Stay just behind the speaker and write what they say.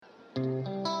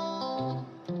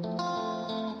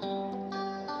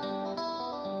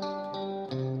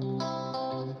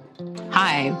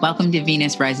Hi, welcome to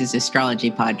Venus Rises Astrology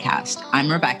Podcast.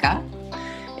 I'm Rebecca.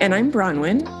 And I'm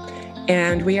Bronwyn.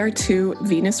 And we are two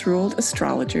Venus-ruled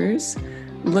astrologers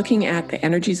looking at the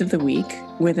energies of the week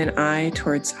with an eye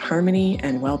towards harmony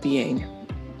and well-being.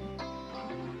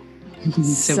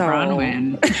 So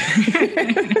Bronwyn.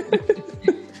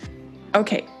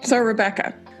 Okay, so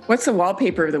Rebecca, what's the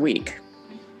wallpaper of the week?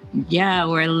 Yeah,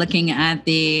 we're looking at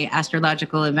the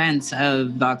astrological events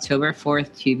of October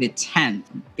 4th to the 10th.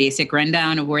 Basic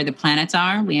rundown of where the planets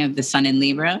are. We have the Sun in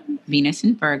Libra, Venus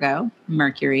in Virgo,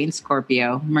 Mercury in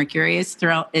Scorpio. Mercury is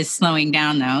slowing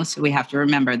down, though, so we have to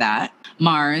remember that.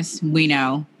 Mars, we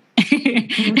know,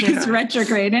 is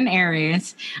retrograde in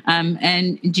Aries.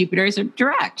 And Jupiter's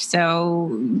direct,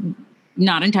 so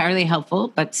not entirely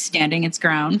helpful, but standing its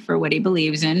ground for what he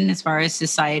believes in as far as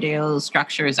societal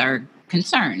structures are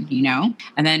concerned,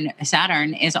 And then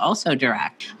Saturn is also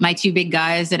direct. My two big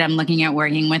guys that I'm looking at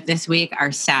working with this week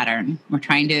are Saturn. We're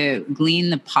trying to glean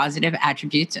the positive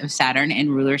attributes of Saturn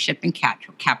in rulership in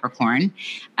Capricorn.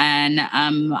 And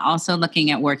I'm also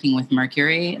looking at working with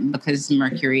Mercury because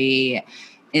Mercury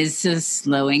is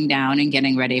slowing down and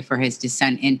getting ready for his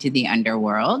descent into the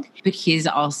underworld. But he's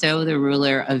also the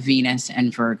ruler of Venus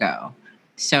and Virgo.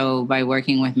 So by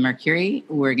working with Mercury,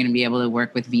 we're going to be able to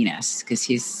work with Venus because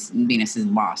he's Venus's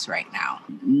boss right now.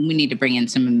 We need to bring in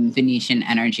some Venetian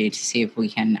energy to see if we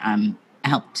can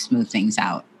help smooth things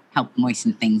out, help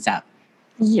moisten things up.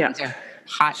 Yeah. Things are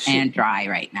hot and dry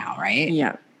right now, right?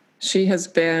 Yeah. She has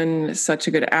been such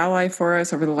a good ally for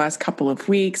us over the last couple of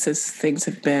weeks as things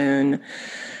have been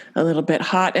a little bit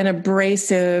hot and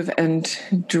abrasive and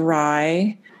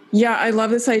dry. Yeah, I love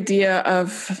this idea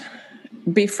of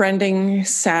befriending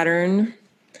Saturn.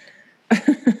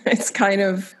 It's kind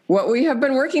of what we have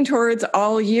been working towards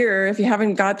all year. If you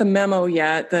haven't got the memo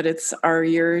yet, that it's our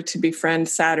year to befriend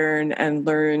Saturn and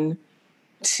learn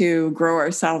to grow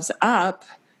ourselves up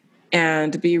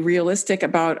and be realistic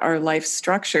about our life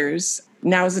structures.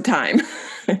 Now's the time.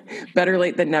 Better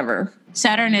late than never.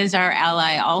 Saturn is our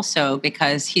ally also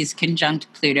because he's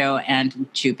conjunct Pluto and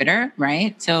Jupiter,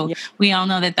 right? So We all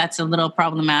know that that's a little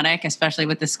problematic, especially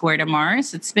with the square to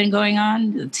Mars. It's been going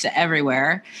on. It's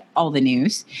everywhere, all the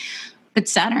news. But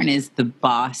Saturn is the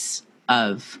boss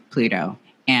of Pluto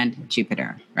and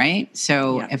Jupiter, right?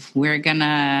 So if we're going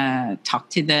to talk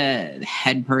to the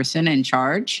head person in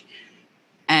charge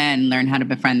and learn how to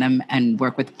befriend them and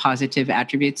work with positive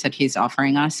attributes that he's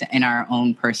offering us in our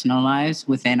own personal lives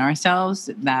within ourselves,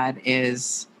 that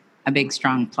is a big,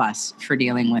 strong plus for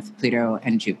dealing with Pluto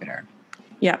and Jupiter.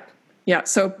 Yeah. Yeah.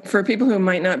 So for people who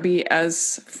might not be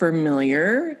as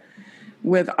familiar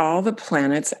with all the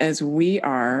planets as we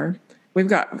are, we've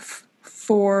got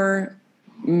four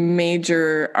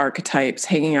major archetypes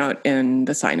hanging out in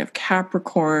the sign of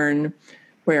Capricorn,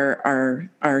 where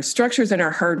our structures and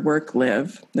our hard work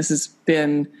live. This has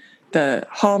been the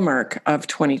hallmark of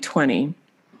 2020.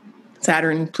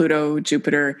 Saturn, Pluto,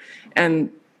 Jupiter,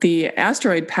 and the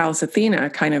asteroid Pallas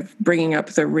Athena kind of bringing up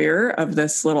the rear of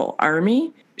this little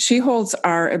army. She holds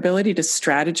our ability to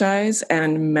strategize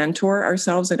and mentor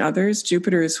ourselves and others.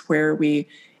 Jupiter is where we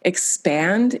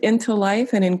expand into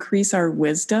life and increase our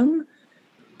wisdom.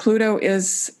 Pluto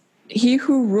is he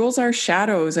who rules our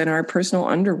shadows and our personal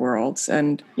underworlds.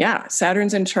 And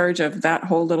Saturn's in charge of that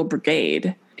whole little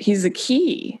brigade. He's the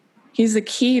key. He's the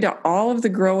key to all of the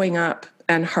growing up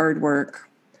and hard work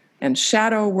and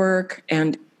shadow work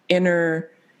and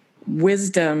inner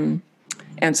wisdom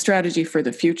and strategy for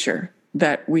the future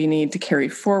that we need to carry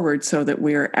forward so that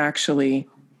we're actually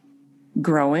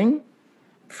growing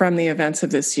from the events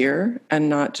of this year and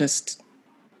not just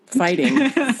fighting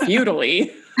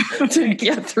futilely to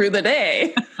get through the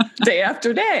day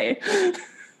after day.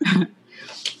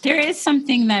 There is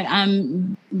something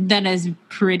that is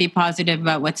pretty positive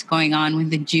about what's going on with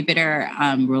the Jupiter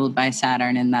ruled by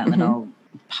Saturn and that little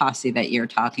posse that you're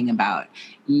talking about.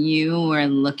 You were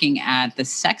looking at the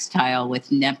sextile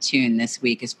with Neptune this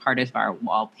week as part of our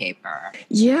wallpaper.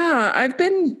 Yeah, I've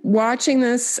been watching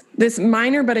this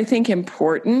minor but I think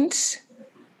important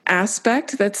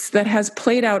aspect that has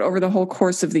played out over the whole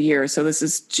course of the year. So this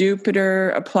is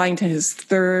Jupiter applying to his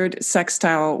third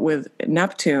sextile with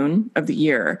Neptune of the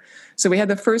year. So we had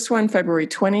the first one February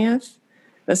 20th.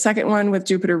 The second one with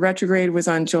Jupiter retrograde was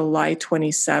on July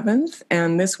 27th.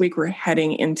 And this week we're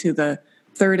heading into the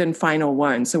third and final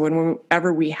one. So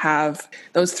whenever we have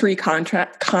those three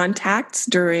contacts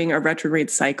during a retrograde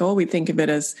cycle, we think of it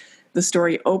as the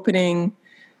story opening,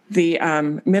 the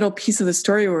middle piece of the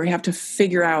story where we have to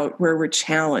figure out where we're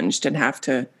challenged and have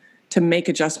to make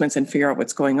adjustments and figure out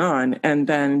what's going on, and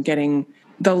then getting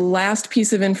the last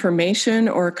piece of information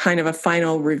or kind of a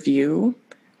final review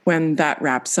when that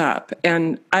wraps up.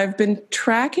 And I've been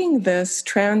tracking this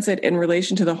transit in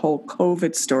relation to the whole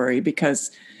COVID story,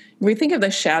 because we think of the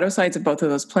shadow sides of both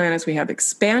of those planets. We have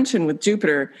expansion with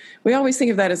Jupiter. We always think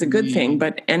of that as a good thing,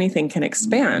 but anything can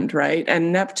expand, right?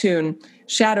 And Neptune,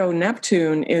 shadow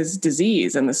Neptune, is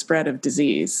disease and the spread of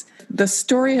disease. The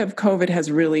story of COVID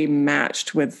has really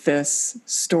matched with this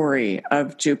story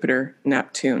of Jupiter,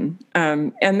 Neptune.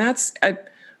 And that's, I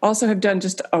also have done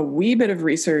just a wee bit of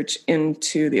research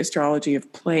into the astrology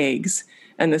of plagues.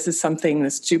 And this is something,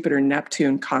 this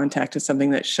Jupiter-Neptune contact is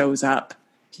something that shows up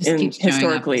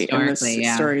historically in the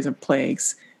stories of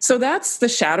plagues. So that's the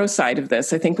shadow side of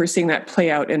this. I think we're seeing that play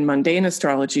out in mundane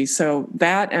astrology. So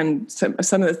that and some of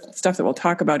the stuff that we'll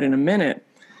talk about in a minute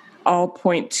all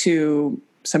point to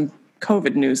some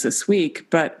COVID news this week.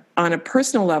 But on a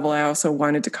personal level, I also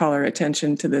wanted to call our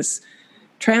attention to this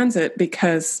transit,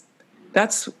 because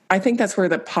I think that's where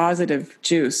the positive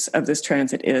juice of this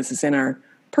transit is in our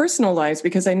personal lives.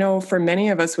 Because I know for many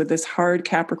of us with this hard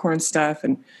Capricorn stuff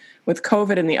and with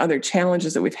COVID and the other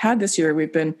challenges that we've had this year,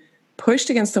 we've been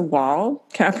pushed against the wall,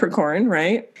 Capricorn,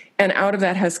 right? And out of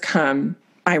that has come,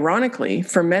 ironically,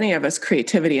 for many of us,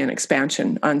 creativity and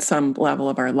expansion on some level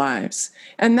of our lives.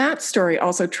 And that story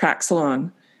also tracks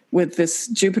along with this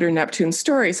Jupiter-Neptune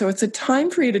story. So it's a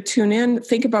time for you to tune in,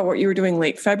 think about what you were doing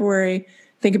late February,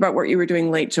 think about what you were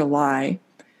doing late July,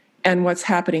 and what's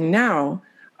happening now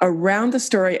around the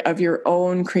story of your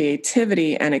own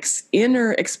creativity and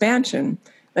inner expansion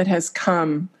that has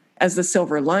come as the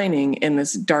silver lining in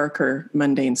this darker,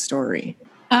 mundane story.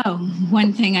 Oh,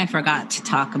 one thing I forgot to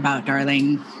talk about,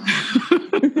 darling.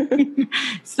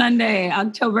 Sunday,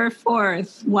 October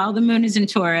 4th, while the moon is in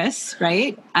Taurus,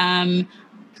 right?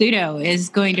 Pluto is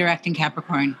going direct in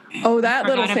Capricorn. Oh, that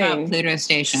little thing. About Pluto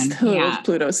station.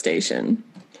 Pluto station.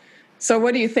 So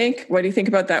what do you think? What do you think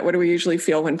about that? What do we usually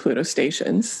feel when Pluto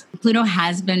stations? Pluto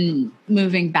has been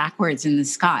moving backwards in the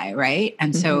sky, right?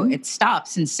 And so it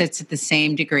stops and sits at the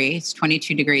same degree. It's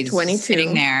 22 degrees. 22.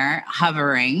 Sitting there,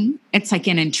 hovering. It's like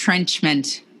an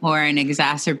entrenchment or an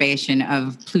exacerbation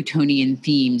of Plutonian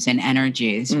themes and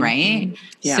energies, right?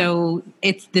 Yeah. So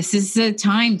this is a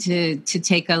time to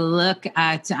take a look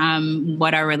at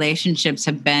what our relationships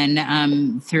have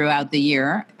been throughout the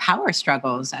year, power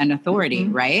struggles and authority,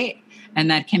 right? And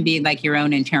that can be like your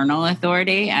own internal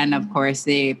authority, and of course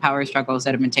the power struggles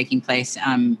that have been taking place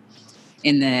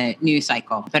in the news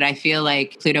cycle. But I feel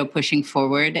like Pluto pushing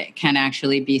forward can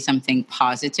actually be something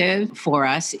positive for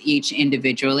us each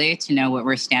individually, to know what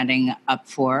we're standing up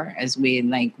for as we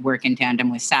like work in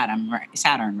tandem with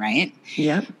Saturn, right?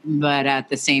 Yeah. But at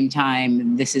the same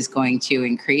time, this is going to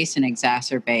increase and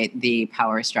exacerbate the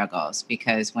power struggles,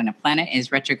 because when a planet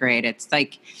is retrograde, it's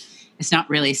like, it's not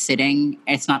really sitting,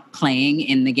 it's not playing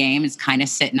in the game. It's kind of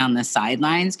sitting on the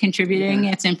sidelines contributing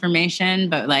its information.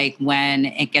 But like when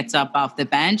it gets up off the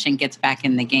bench and gets back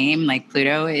in the game, like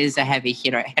Pluto is a heavy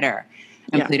hitter.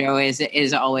 And Pluto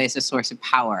is always a source of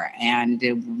power. And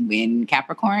in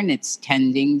Capricorn, it's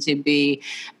tending to be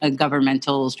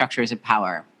governmental structures of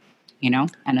power,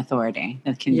 and authority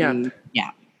that can be,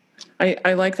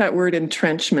 I like that word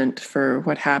entrenchment for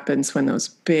what happens when those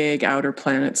big outer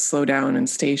planets slow down and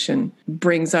station.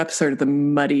 Brings up sort of the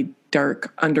muddy,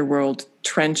 dark underworld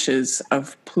trenches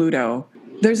of Pluto.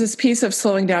 There's this piece of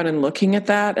slowing down and looking at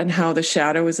that, and how the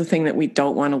shadow is a thing that we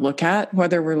don't want to look at.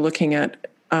 Whether we're looking at,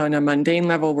 on a mundane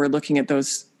level, we're looking at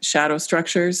those shadow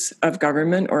structures of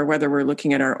government, or whether we're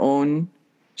looking at our own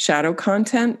shadow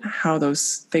content, how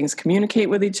those things communicate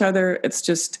with each other. It's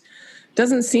just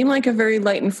doesn't seem like a very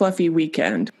light and fluffy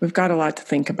weekend. We've got a lot to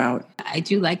think about. I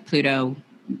do like Pluto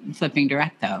flipping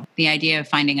direct, though. The idea of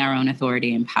finding our own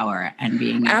authority and power and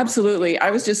being absolutely.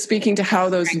 I was just speaking to how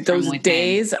those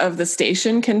days of the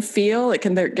station can feel. It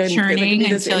can churning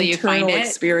this until you find it.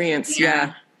 Experience.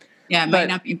 Yeah, it might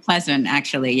not be pleasant,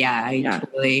 actually. I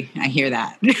hear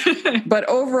that. But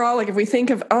overall, like if we think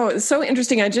of, it's so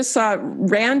interesting. I just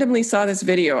randomly saw this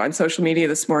video on social media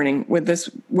this morning with this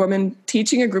woman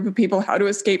teaching a group of people how to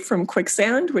escape from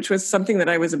quicksand, which was something that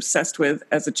I was obsessed with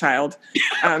as a child.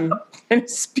 And it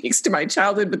speaks to my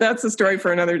childhood, but that's a story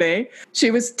for another day.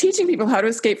 She was teaching people how to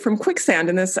escape from quicksand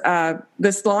in this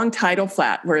long tidal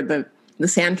flat where the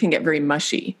sand can get very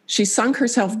mushy. She sunk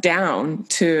herself down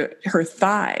to her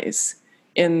thighs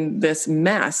in this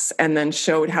mess and then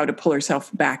showed how to pull herself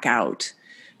back out.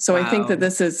 So wow. I think that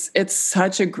it's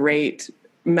such a great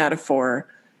metaphor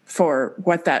for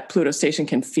what that Pluto station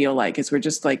can feel like, is we're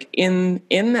just like in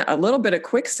a little bit of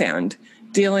quicksand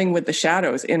dealing with the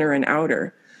shadows, inner and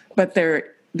outer. But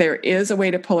there is a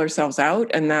way to pull ourselves out,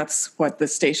 and that's what the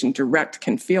station direct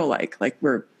can feel like. Like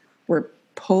we're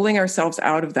pulling ourselves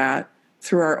out of that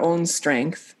through our own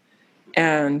strength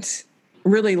and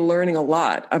really learning a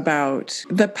lot about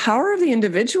the power of the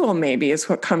individual, maybe, is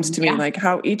what comes to me, like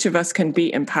how each of us can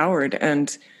be empowered.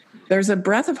 And there's a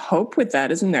breath of hope with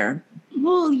that, isn't there?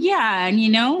 Well, yeah.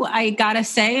 And, I got to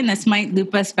say, and this might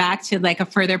loop us back to like a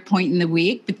further point in the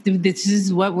week, but this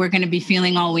is what we're going to be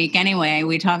feeling all week anyway.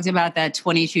 We talked about that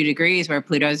 22 degrees where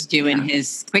Pluto's doing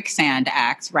his quicksand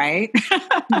act, right?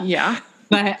 Yeah.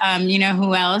 But you know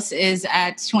who else is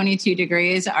at 22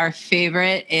 degrees? Our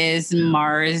favorite is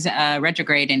Mars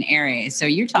retrograde in Aries. So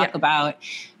you talk about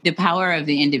the power of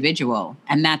the individual,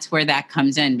 and that's where that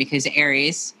comes in, because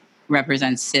Aries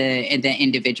represents the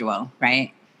individual,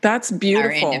 right? That's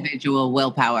beautiful. Our individual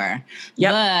willpower.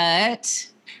 Yep. But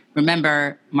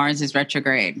remember, Mars is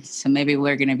retrograde. So maybe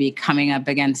we're going to be coming up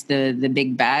against the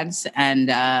big bads and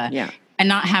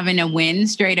not having a win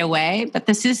straight away. But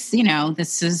this is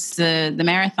the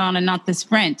marathon and not the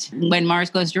sprint. When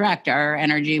Mars goes direct, our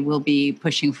energy will be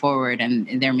pushing forward,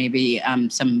 and there may be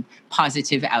some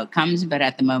positive outcomes. But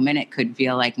at the moment, it could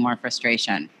feel like more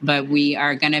frustration. But we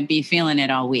are going to be feeling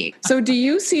it all week. So do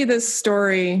you see this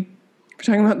story... We're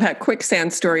talking about that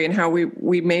quicksand story and how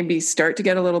we maybe start to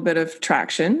get a little bit of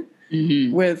traction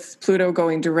with Pluto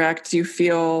going direct. Do you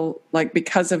feel like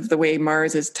because of the way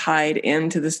Mars is tied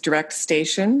into this direct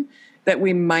station that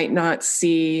we might not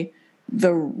see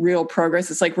the real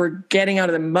progress? It's like we're getting out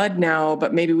of the mud now,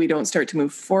 but maybe we don't start to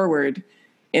move forward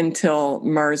until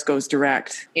Mars goes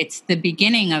direct. It's the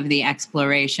beginning of the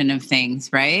exploration of things,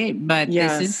 right? But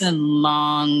this is a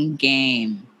long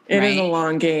game. It is a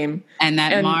long game. And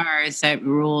Mars that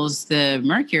rules the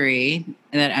Mercury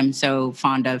that I'm so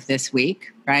fond of this week,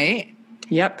 right?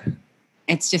 Yep.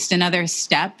 It's just another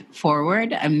step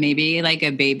forward, maybe like a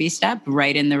baby step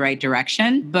right in the right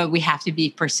direction. But we have to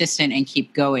be persistent and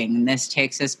keep going. And this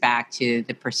takes us back to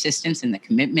the persistence and the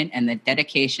commitment and the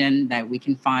dedication that we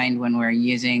can find when we're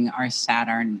using our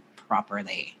Saturn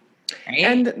properly. Right?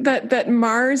 And that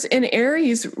Mars in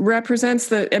Aries represents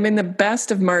the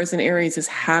best of Mars in Aries is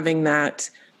having that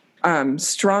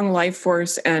strong life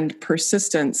force and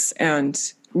persistence. And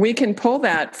we can pull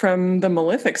that from the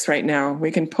malefics right now.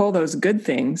 We can pull those good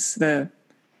things, the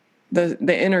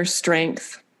inner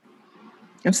strength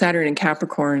of Saturn in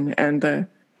Capricorn and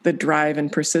the drive and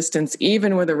persistence,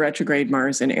 even with a retrograde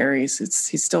Mars in Aries.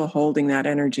 He's still holding that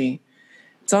energy.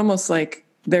 It's almost like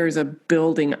there's a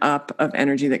building up of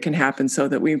energy that can happen so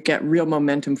that we get real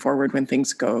momentum forward when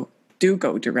things do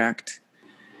go direct.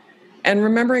 And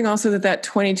remembering also that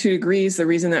 22 degrees, the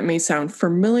reason that may sound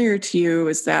familiar to you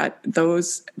is that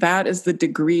is the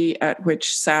degree at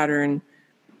which Saturn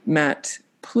met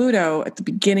Pluto at the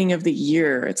beginning of the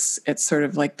year. It's sort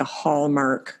of like the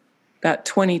hallmark. That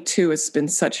 22 has been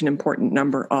such an important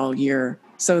number all year.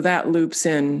 So that loops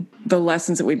in the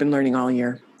lessons that we've been learning all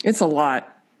year. It's a lot.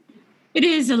 It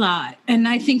is a lot. And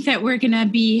I think that we're going to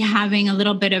be having a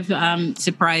little bit of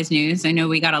surprise news. I know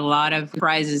we got a lot of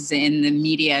surprises in the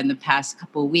media in the past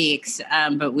couple of weeks,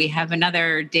 but we have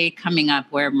another day coming up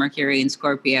where Mercury in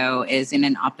Scorpio is in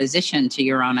an opposition to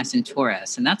Uranus and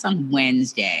Taurus, and that's on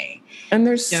Wednesday. And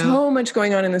there's so much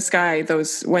going on in the sky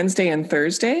those Wednesday and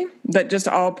Thursday that just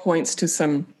all points to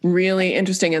some really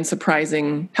interesting and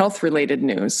surprising health-related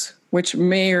news, which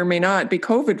may or may not be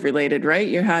COVID related, right?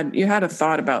 You had a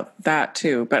thought about that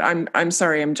too, but I'm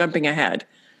sorry, I'm jumping ahead.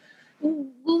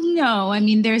 Well, no, I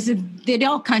mean, it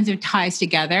all kinds of ties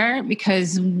together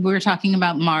because we're talking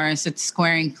about Mars, it's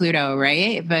squaring Pluto,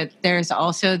 right? But there's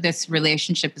also this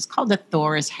relationship, it's called the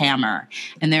Thor's hammer.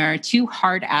 And there are two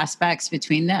hard aspects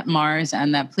between that Mars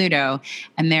and that Pluto,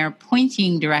 and they're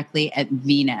pointing directly at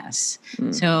Venus.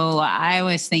 So I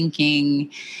was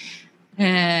thinking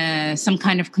some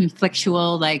kind of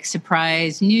conflictual, like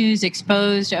surprise news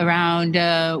exposed around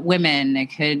women. It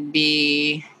could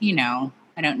be,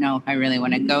 I don't know if I really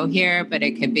want to go here, but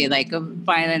it could be like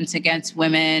violence against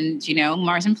women.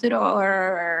 Mars and Pluto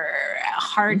are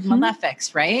hard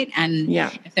malefics, right? And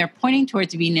if they're pointing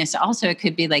towards Venus, also it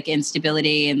could be like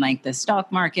instability in like the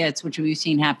stock markets, which we've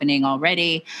seen happening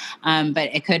already.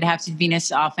 But it could have to,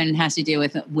 Venus often has to do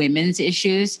with women's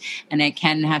issues, and it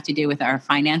can have to do with our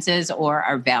finances or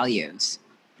our values.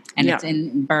 And it's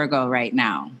in Virgo right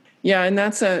now. Yeah, and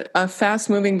that's a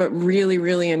fast-moving but really,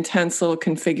 really intense little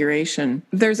configuration.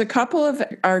 There's a couple of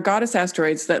our goddess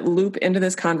asteroids that loop into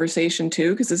this conversation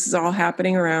too, because this is all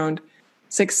happening around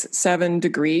 6-7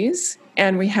 degrees.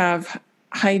 And we have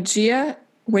Hygeia,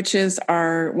 which is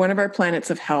one of our planets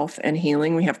of health and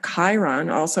healing. We have Chiron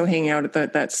also hanging out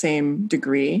at that same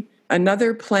degree.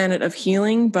 Another planet of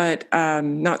healing, but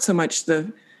not so much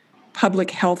the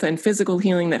public health and physical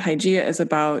healing that Hygeia is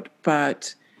about,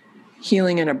 but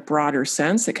healing in a broader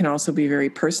sense. It can also be very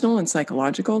personal and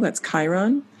psychological. That's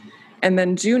Chiron. And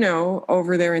then Juno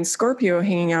over there in Scorpio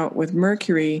hanging out with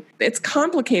Mercury. It's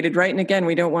complicated, right? And again,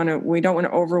 we don't want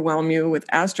to overwhelm you with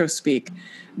astro speak,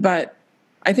 but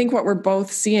I think what we're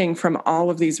both seeing from all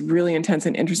of these really intense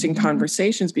and interesting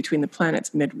conversations between the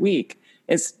planets midweek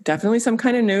is definitely some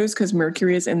kind of news, because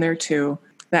Mercury is in there too.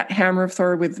 That hammer of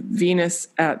Thor with Venus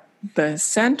at the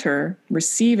center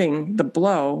receiving the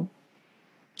blow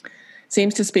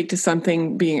seems to speak to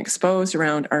something being exposed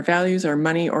around our values, our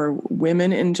money, or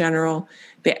women in general.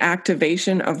 The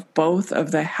activation of both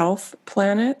of the health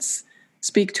planets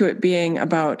speak to it being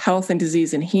about health and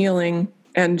disease and healing,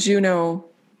 and Juno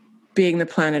being the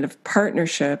planet of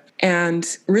partnership.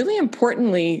 And really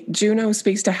importantly, Juno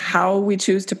speaks to how we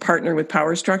choose to partner with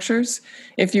power structures.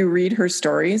 If you read her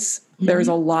stories, there's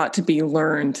a lot to be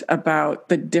learned about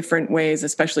the different ways,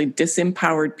 especially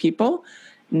disempowered people,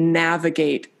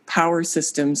 navigate power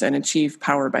systems and achieve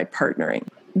power by partnering.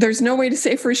 There's no way to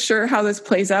say for sure how this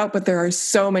plays out, but there are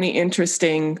so many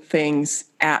interesting things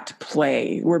at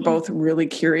play. We're both really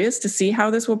curious to see how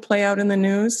this will play out in the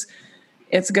news.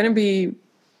 It's going to be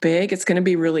big. It's going to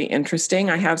be really interesting.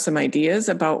 I have some ideas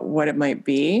about what it might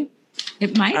be.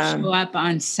 It might show up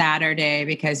on Saturday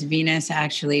because Venus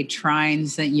actually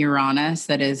trines the Uranus,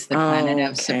 that is the planet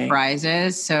of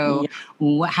surprises. So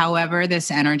however this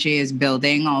energy is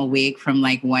building all week from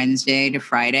like Wednesday to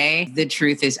Friday, the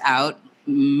truth is out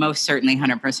most certainly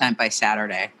 100% by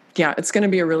Saturday. Yeah, it's going to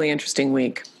be a really interesting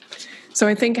week. So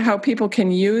I think how people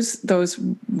can use those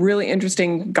really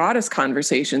interesting goddess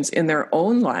conversations in their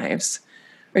own lives,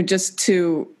 or just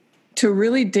to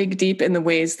really dig deep in the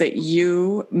ways that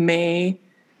you may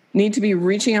need to be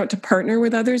reaching out to partner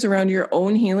with others around your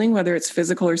own healing, whether it's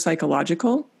physical or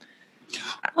psychological.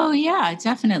 Oh, yeah,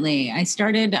 definitely. I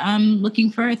started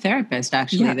looking for a therapist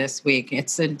actually this week.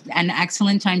 It's an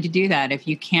excellent time to do that. If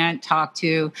you can't talk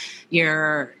to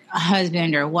your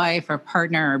husband or wife or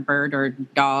partner or bird or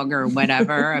dog or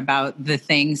whatever about the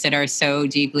things that are so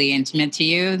deeply intimate to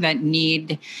you that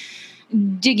need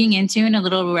digging into in a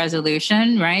little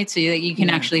resolution, right? So that you can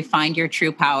actually find your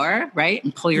true power, right?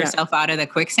 And pull yourself out of the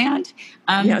quicksand.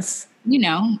 There's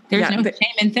no shame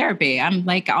in therapy. I'm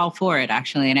like all for it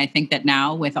actually. And I think that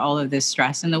now with all of this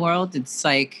stress in the world, it's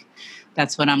like,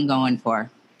 that's what I'm going for.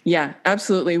 Yeah,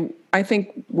 absolutely. I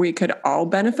think we could all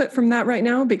benefit from that right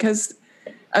now because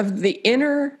of the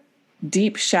inner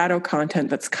deep shadow content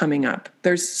that's coming up.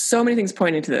 There's so many things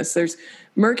pointing to this. There's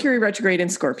Mercury retrograde in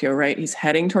Scorpio, right? He's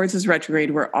heading towards his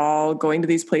retrograde. We're all going to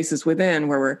these places within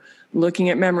where we're looking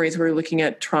at memories, we're looking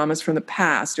at traumas from the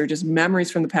past or just memories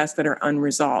from the past that are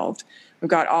unresolved. We've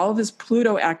got all of this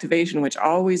Pluto activation, which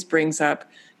always brings up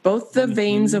both the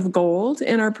veins of gold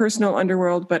in our personal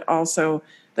underworld, but also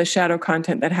the shadow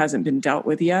content that hasn't been dealt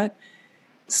with yet.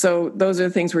 So those are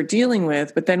the things we're dealing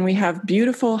with. But then we have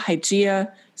beautiful Hygeia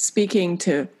speaking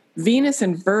to Venus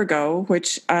and Virgo,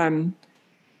 which,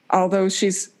 although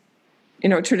she's,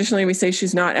 traditionally we say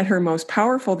she's not at her most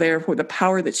powerful there, the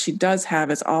power that she does have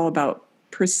is all about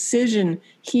precision,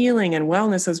 healing, and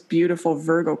wellness, those beautiful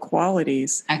Virgo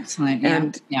qualities. Excellent.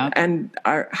 And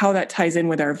how that ties in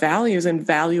with our values and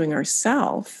valuing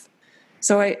ourselves.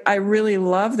 So I really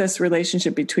love this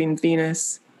relationship between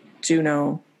Venus,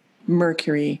 Juno,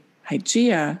 Mercury,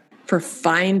 Hygeia for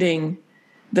finding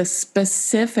the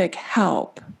specific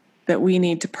help that we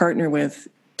need to partner with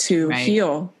to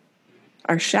heal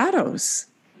our shadows.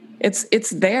 It's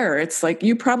there. It's like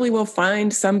you probably will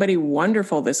find somebody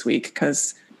wonderful this week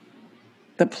because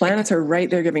the planets are right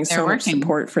there giving so much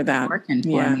support for that. Working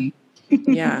for me.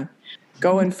 Yeah.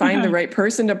 Go and find the right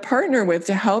person to partner with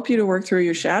to help you to work through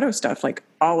your shadow stuff, like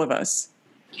all of us.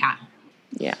 Yeah.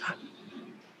 Yeah.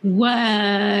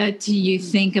 What do you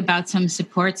think about some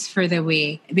supports for the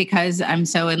week? Because I'm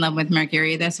so in love with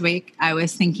Mercury this week, I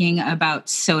was thinking about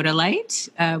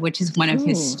sodalite, which is one of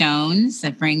his stones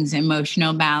that brings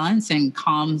emotional balance and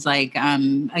calms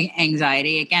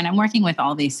anxiety. Again, I'm working with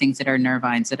all these things that are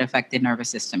nervines that affect the nervous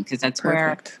system because that's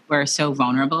where we're so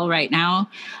vulnerable right now.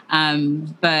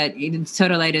 But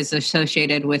sodalite is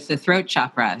associated with the throat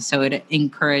chakra. So it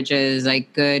encourages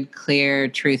good, clear,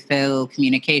 truthful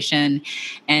communication.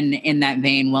 And in that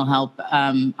vein will help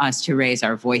us to raise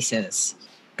our voices.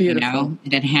 Beautiful.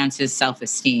 It enhances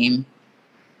self-esteem,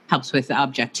 helps with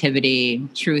objectivity,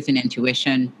 truth and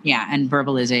intuition. Yeah. And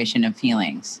verbalization of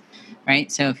feelings,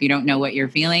 right? So if you don't know what you're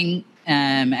feeling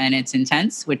and it's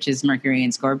intense, which is Mercury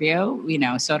and Scorpio,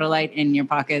 sodalite in your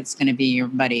pocket is going to be your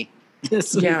buddy.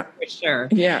 This week, for sure.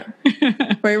 Yeah.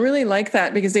 But I really like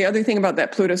that because the other thing about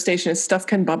that Pluto station is stuff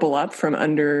can bubble up from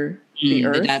under the The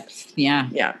earth. depth. Yeah.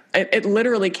 Yeah, it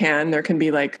literally can. There can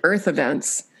be like earth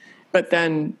events, but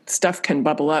then stuff can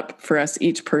bubble up for us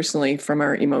each personally from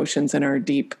our emotions and our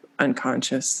deep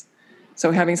unconscious.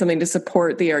 So having something to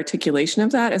support the articulation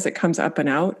of that as it comes up and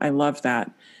out, I love that.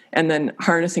 And then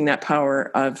harnessing that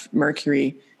power of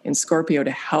Mercury in Scorpio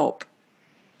to help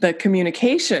the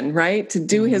communication, right? To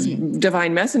do his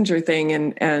divine messenger thing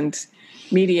and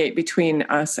mediate between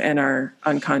us and our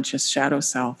unconscious shadow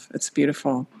self. It's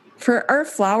beautiful. For our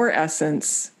flower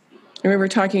essence, we were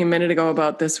talking a minute ago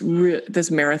about this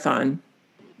marathon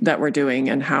that we're doing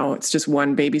and how it's just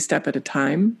one baby step at a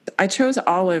time. I chose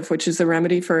olive, which is the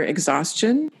remedy for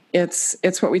exhaustion.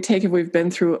 It's what we take if we've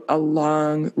been through a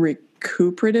long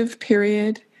recuperative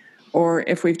period, or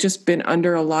if we've just been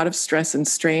under a lot of stress and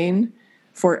strain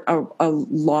for a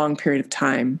long period of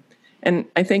time. And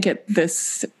I think at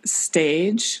this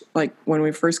stage, like when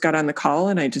we first got on the call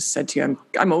and I just said to you,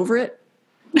 I'm over it.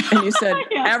 And you said,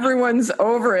 everyone's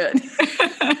over it.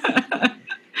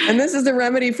 And this is the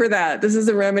remedy for that. This is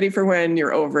the remedy for when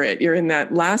you're over it. You're in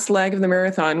that last leg of the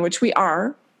marathon, which we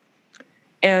are.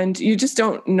 And you just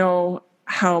don't know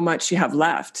how much you have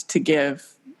left to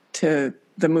give to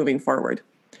the moving forward.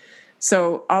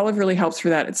 So olive really helps for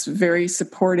that. It's very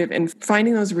supportive in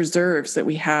finding those reserves that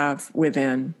we have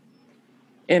within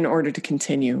in order to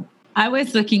continue. I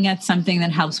was looking at something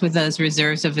that helps with those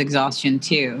reserves of exhaustion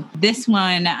too. This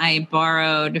one I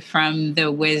borrowed from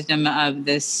the wisdom of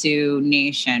the Sioux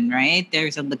Nation, right?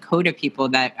 There's a Lakota people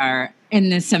that are in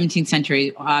the 17th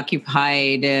century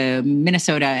occupied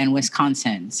Minnesota and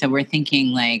Wisconsin. So we're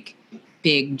thinking like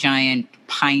big giant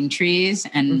pine trees,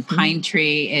 and pine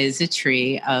tree is a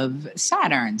tree of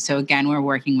Saturn. So again, we're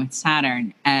working with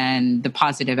Saturn and the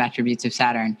positive attributes of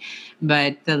Saturn.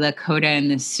 But the Lakota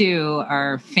and the Sioux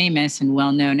are famous and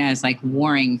well known as like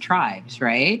warring tribes,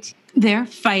 right? They're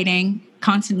fighting,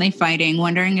 constantly fighting,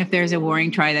 wondering if there's a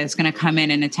warring tribe that's going to come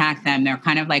in and attack them. They're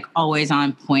kind of like always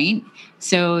on point.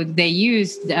 So they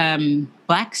used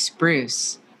black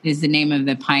spruce is the name of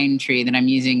the pine tree that I'm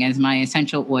using as my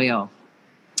essential oil.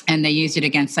 And they used it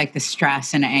against like the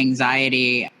stress and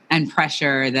anxiety and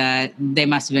pressure that they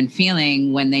must have been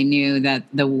feeling when they knew that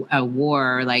a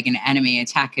war, like an enemy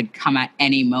attack, could come at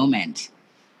any moment.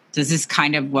 So this is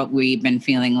kind of what we've been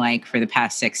feeling like for the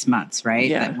past 6 months, right?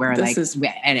 Yeah, that we're like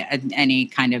any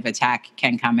kind of attack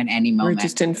can come at any moment. We're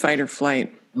just in fight or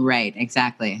flight. Right,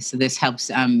 exactly. So this helps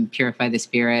purify the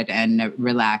spirit and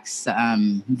relax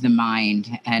the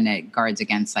mind, and it guards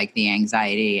against like the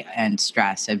anxiety and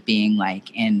stress of being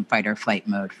like in fight or flight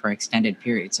mode for extended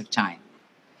periods of time.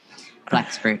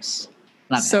 Black spruce,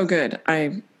 love it. So good.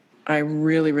 I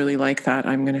really, really like that.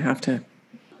 I'm gonna have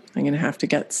to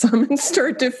get some and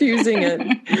start diffusing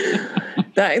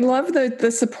it. I love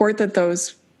the support that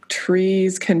those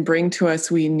trees can bring to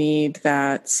us. We need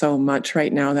that so much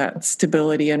right now, that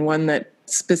stability, and one that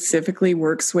specifically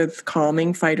works with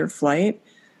calming fight or flight.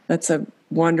 That's a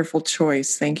wonderful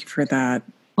choice. Thank you for that.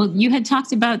 Well, you had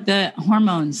talked about the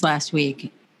hormones last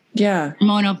week. Yeah.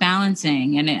 Hormonal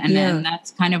balancing. And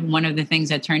that's kind of one of the things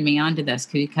that turned me on to this,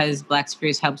 because black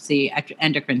spruce helps the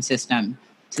endocrine system.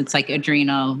 So it's like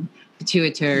adrenal,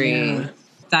 pituitary,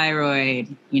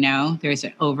 thyroid, there's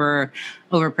an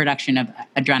overproduction of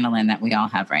adrenaline that we all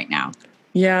have right now.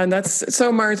 Yeah, and that's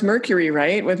so Mars Mercury,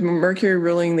 right? With Mercury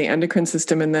ruling the endocrine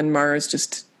system, and then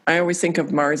Mars I always think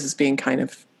of Mars as being kind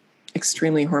of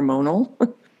extremely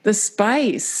hormonal. The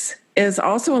spice is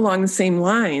also along the same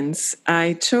lines.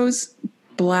 I chose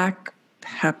black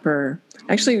pepper.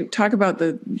 Actually, talk about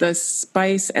the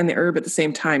spice and the herb at the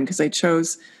same time, because I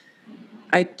chose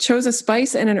a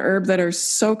spice and an herb that are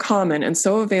so common and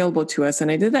so available to us.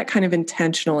 And I did that kind of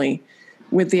intentionally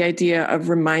with the idea of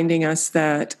reminding us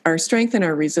that our strength and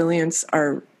our resilience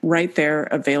are right there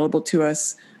available to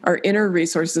us. Our inner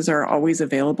resources are always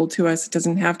available to us. It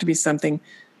doesn't have to be something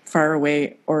far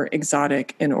away or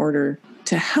exotic in order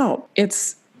to help.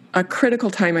 It's a critical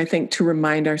time, I think, to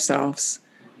remind ourselves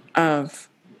of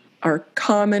our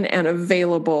common and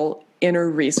available inner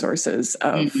resources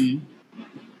of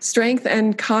strength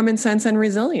and common sense and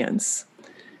resilience.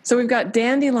 So we've got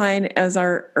dandelion as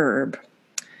our herb.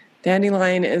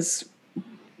 Dandelion is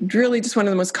really just one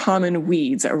of the most common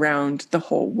weeds around the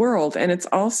whole world. And it's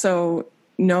also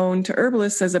known to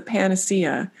herbalists as a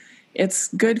panacea. It's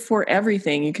good for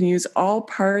everything. You can use all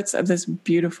parts of this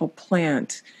beautiful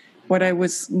plant. What I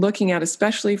was looking at,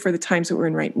 especially for the times that we're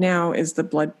in right now, is the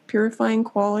blood purifying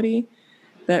quality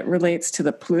that relates to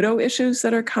the Pluto issues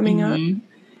that are coming up,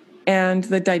 and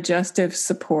the digestive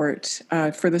support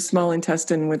for the small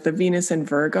intestine with the Venus and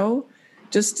Virgo.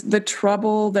 Just the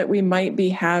trouble that we might be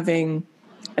having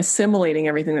assimilating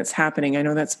everything that's happening. I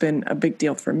know that's been a big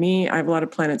deal for me. I have a lot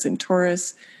of planets in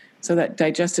Taurus, so that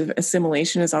digestive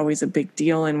assimilation is always a big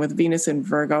deal. And with Venus in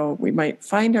Virgo, we might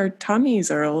find our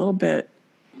tummies are a little bit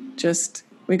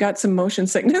we got some motion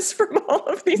sickness from all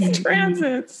of these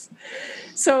transits.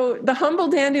 So the humble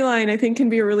dandelion, I think, can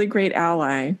be a really great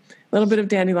ally. A little bit of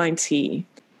dandelion tea.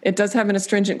 It does have an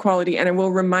astringent quality, and I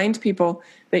will remind people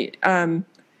that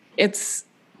it's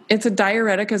a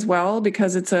diuretic as well,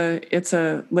 because it's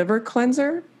a liver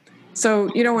cleanser.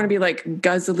 So you don't want to be like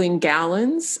guzzling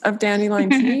gallons of dandelion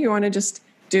tea. You want to just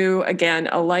do, again,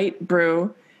 a light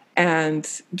brew and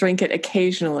drink it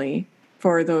occasionally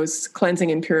for those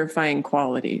cleansing and purifying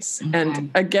qualities. Okay.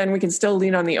 And again, we can still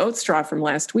lean on the oat straw from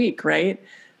last week, right?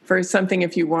 For something,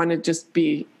 if you want to just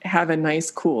have a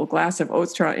nice cool glass of oat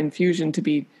straw infusion to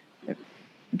be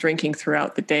drinking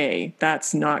throughout the day,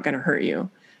 that's not going to hurt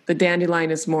you. The dandelion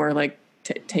is more like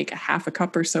take a half a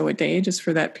cup or so a day just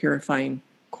for that purifying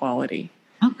quality.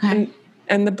 Okay.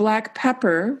 And the black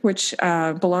pepper, which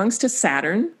belongs to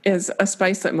Saturn, is a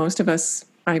spice that most of us,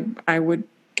 I would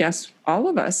guess all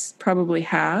of us probably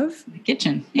have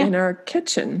in our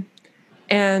kitchen.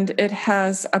 And it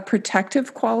has a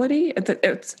protective quality.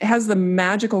 It has the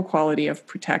magical quality of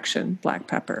protection, black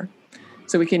pepper.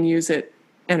 So we can use it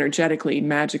energetically,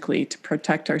 magically, to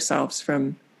protect ourselves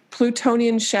from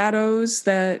Plutonian shadows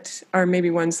that are maybe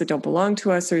ones that don't belong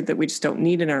to us or that we just don't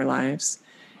need in our lives.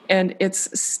 And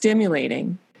it's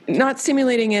stimulating. Not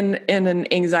stimulating in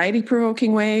an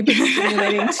anxiety-provoking way, but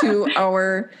stimulating to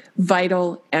our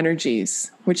vital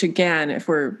energies, which again, if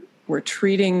we're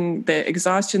treating the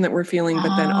exhaustion that we're feeling,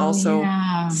 but then also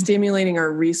stimulating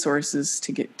our resources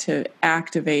to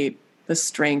activate the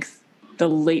strength, the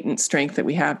latent strength that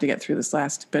we have to get through this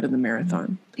last bit of the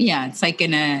marathon. Yeah, it's like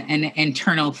an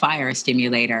internal fire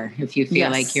stimulator. If you feel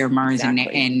like your Mars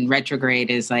in retrograde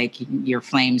is like your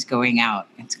flames going out,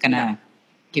 it's going to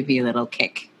give you a little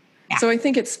kick. Yeah. So I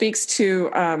think it speaks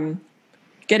to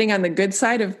getting on the good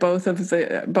side of both of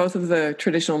the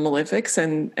traditional malefics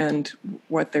and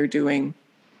what they're doing,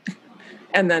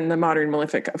 and then the modern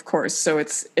malefic, of course. So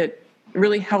it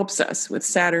really helps us with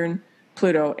Saturn,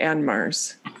 Pluto, and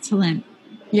Mars. Excellent.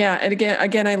 Yeah, and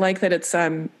again, I like that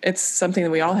it's something that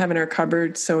we all have in our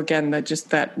cupboard. So again,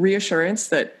 that reassurance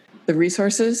that the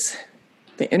resources,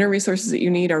 the inner resources that you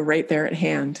need, are right there at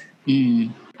hand.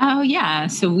 Mm. Oh, yeah.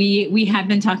 So we have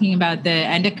been talking about the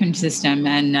endocrine system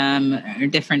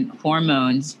and different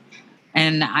hormones.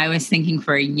 And I was thinking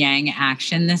for a yang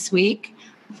action this week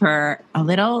for a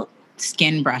little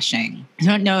skin brushing. I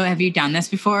don't know, have you done this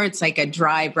before? It's like a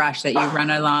dry brush that you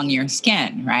run along your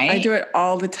skin, right? I do it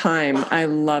all the time. I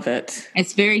love it.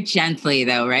 It's very gently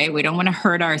though, right? We don't want to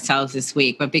hurt ourselves this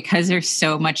week, but because there's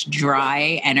so much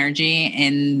dry energy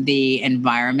in the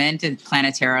environment and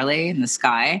planetarily in the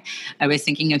sky, I was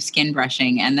thinking of skin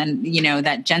brushing. And then,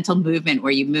 that gentle movement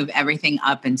where you move everything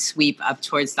up and sweep up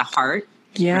towards the heart.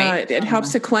 Yeah, right? It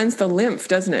helps to cleanse the lymph,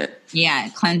 doesn't it? Yeah,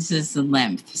 it cleanses the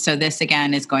lymph. So this,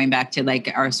 again, is going back to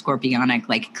like our scorpionic,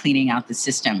 like cleaning out the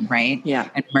system, right? Yeah.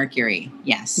 And Mercury,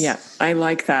 yes. Yeah, I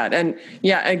like that. And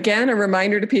yeah, again, a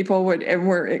reminder to people,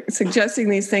 we're suggesting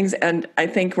these things, and I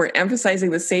think we're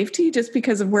emphasizing the safety just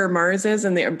because of where Mars is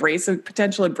and the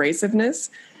potential abrasiveness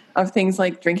of things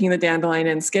like drinking the dandelion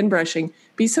and skin brushing.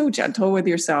 Be so gentle with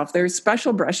yourself. There's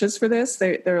special brushes for this.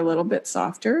 They're a little bit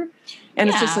softer. And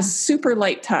it's just a super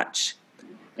light touch.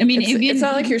 I mean, it's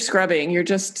not like you're scrubbing. You're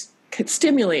just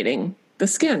stimulating the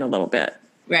skin a little bit.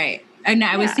 Right. And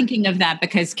I was thinking of that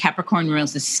because Capricorn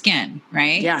rules the skin,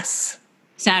 right? Yes.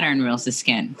 Saturn rules the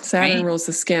skin. Saturn rules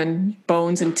the skin,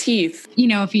 bones, and teeth.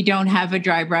 If you don't have a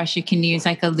dry brush, you can use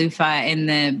like a loofah in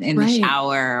the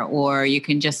shower, or you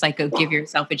can just like give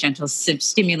yourself a gentle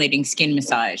stimulating skin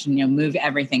massage and move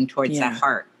everything towards the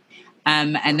heart.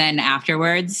 And then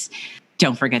afterwards,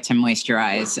 don't forget to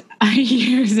moisturize. I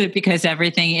use it because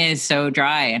everything is so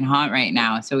dry and hot right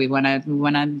now. So we want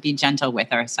to be gentle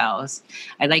with ourselves.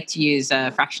 I like to use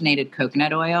fractionated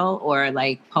coconut oil or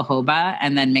like jojoba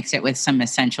and then mix it with some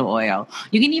essential oil.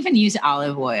 You can even use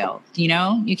olive oil. You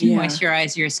can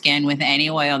moisturize your skin with any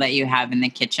oil that you have in the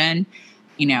kitchen.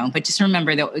 But just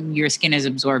remember that your skin is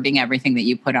absorbing everything that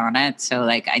you put on it. So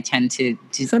like I tend to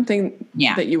something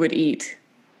that you would eat.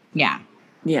 Yeah.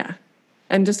 Yeah.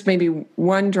 And just maybe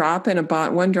one drop of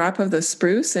the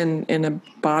spruce in a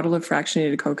bottle of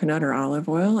fractionated coconut or olive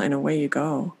oil, and away you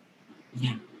go.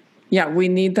 Yeah. Yeah, we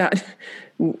need that.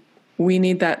 We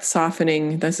need that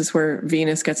softening. This is where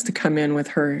Venus gets to come in with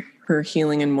her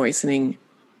healing and moistening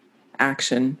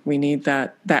action. We need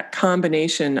that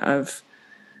combination of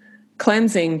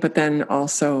cleansing, but then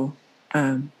also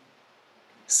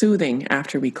soothing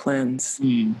after we cleanse.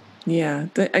 Yeah.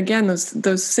 Again,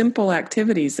 those simple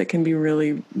activities that can be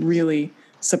really, really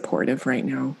supportive right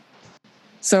now.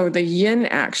 So the yin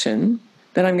action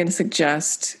that I'm going to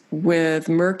suggest with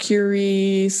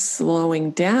Mercury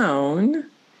slowing down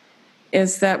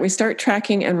is that we start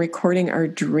tracking and recording our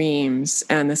dreams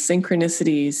and the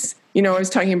synchronicities. I was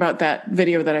talking about that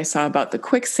video that I saw about the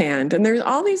quicksand, and there's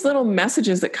all these little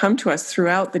messages that come to us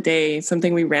throughout the day,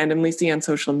 something we randomly see on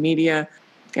social media,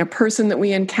 a person that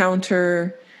we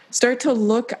encounter. Start to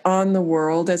look on the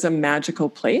world as a magical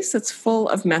place that's full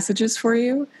of messages for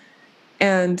you.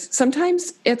 And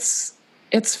sometimes it's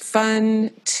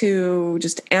fun to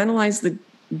just analyze the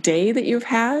day that you've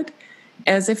had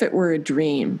as if it were a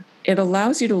dream. It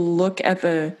allows you to look at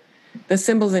the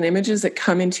symbols and images that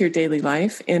come into your daily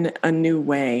life in a new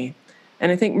way.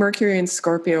 And I think Mercury and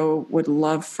Scorpio would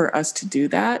love for us to do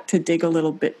that, to dig a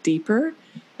little bit deeper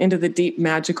into the deep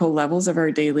magical levels of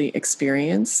our daily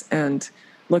experience and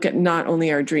look at not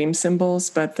only our dream symbols,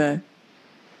 but the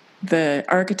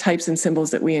archetypes and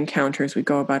symbols that we encounter as we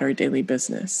go about our daily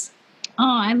business.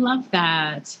 Oh, I love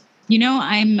that.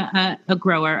 I'm a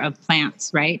grower of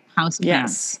plants, right? House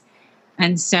plants. Yes.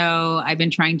 And so I've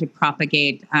been trying to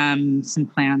propagate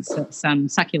some plants, some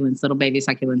succulents, little baby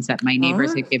succulents that my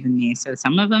neighbors have given me. So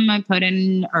some of them I put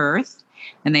in earth,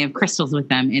 and they have crystals with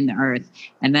them in the earth.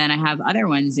 And then I have other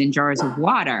ones in jars of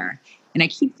water. And I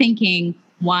keep thinking,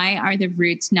 why are the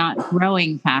roots not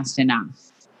growing fast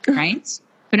enough, right?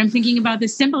 But I'm thinking about the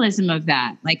symbolism of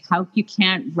that, like how you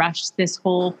can't rush this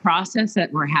whole process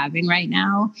that we're having right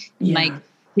now, like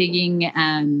digging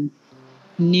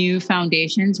new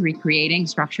foundations, recreating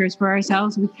structures for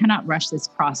ourselves. We cannot rush this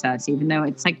process, even though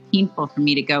it's like painful for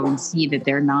me to go and see that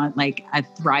they're not like a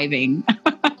thriving.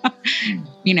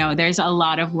 There's a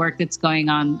lot of work that's going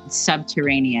on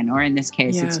subterranean, or in this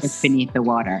case, it's just beneath the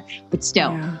water. But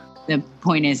still, the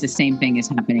point is the same thing is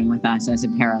happening with us as a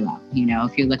parallel.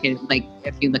 If you look at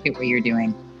what you're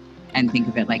doing and think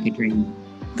of it like a dream.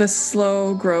 The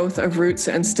slow growth of roots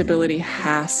and stability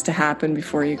has to happen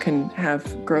before you can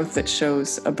have growth that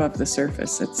shows above the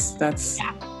surface. That's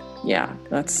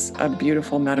a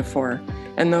beautiful metaphor.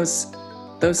 And those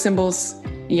symbols,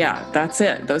 that's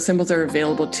it. Those symbols are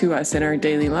available to us in our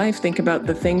daily life. Think about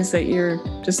the things that you're,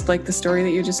 just like the story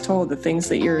that you just told, the things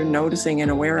that you're noticing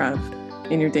and aware of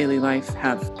in your daily life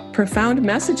have profound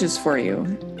messages for you.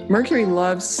 Mercury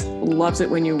loves it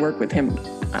when you work with him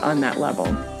on that level.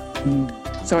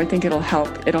 So I think it'll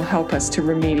help us to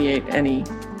remediate any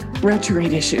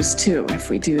retrograde issues too if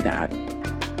we do that.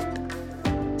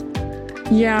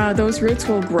 Yeah, those roots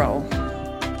will grow.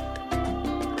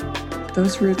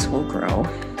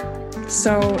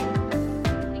 So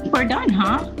we're done,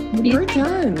 huh? We're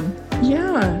done.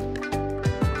 Yeah.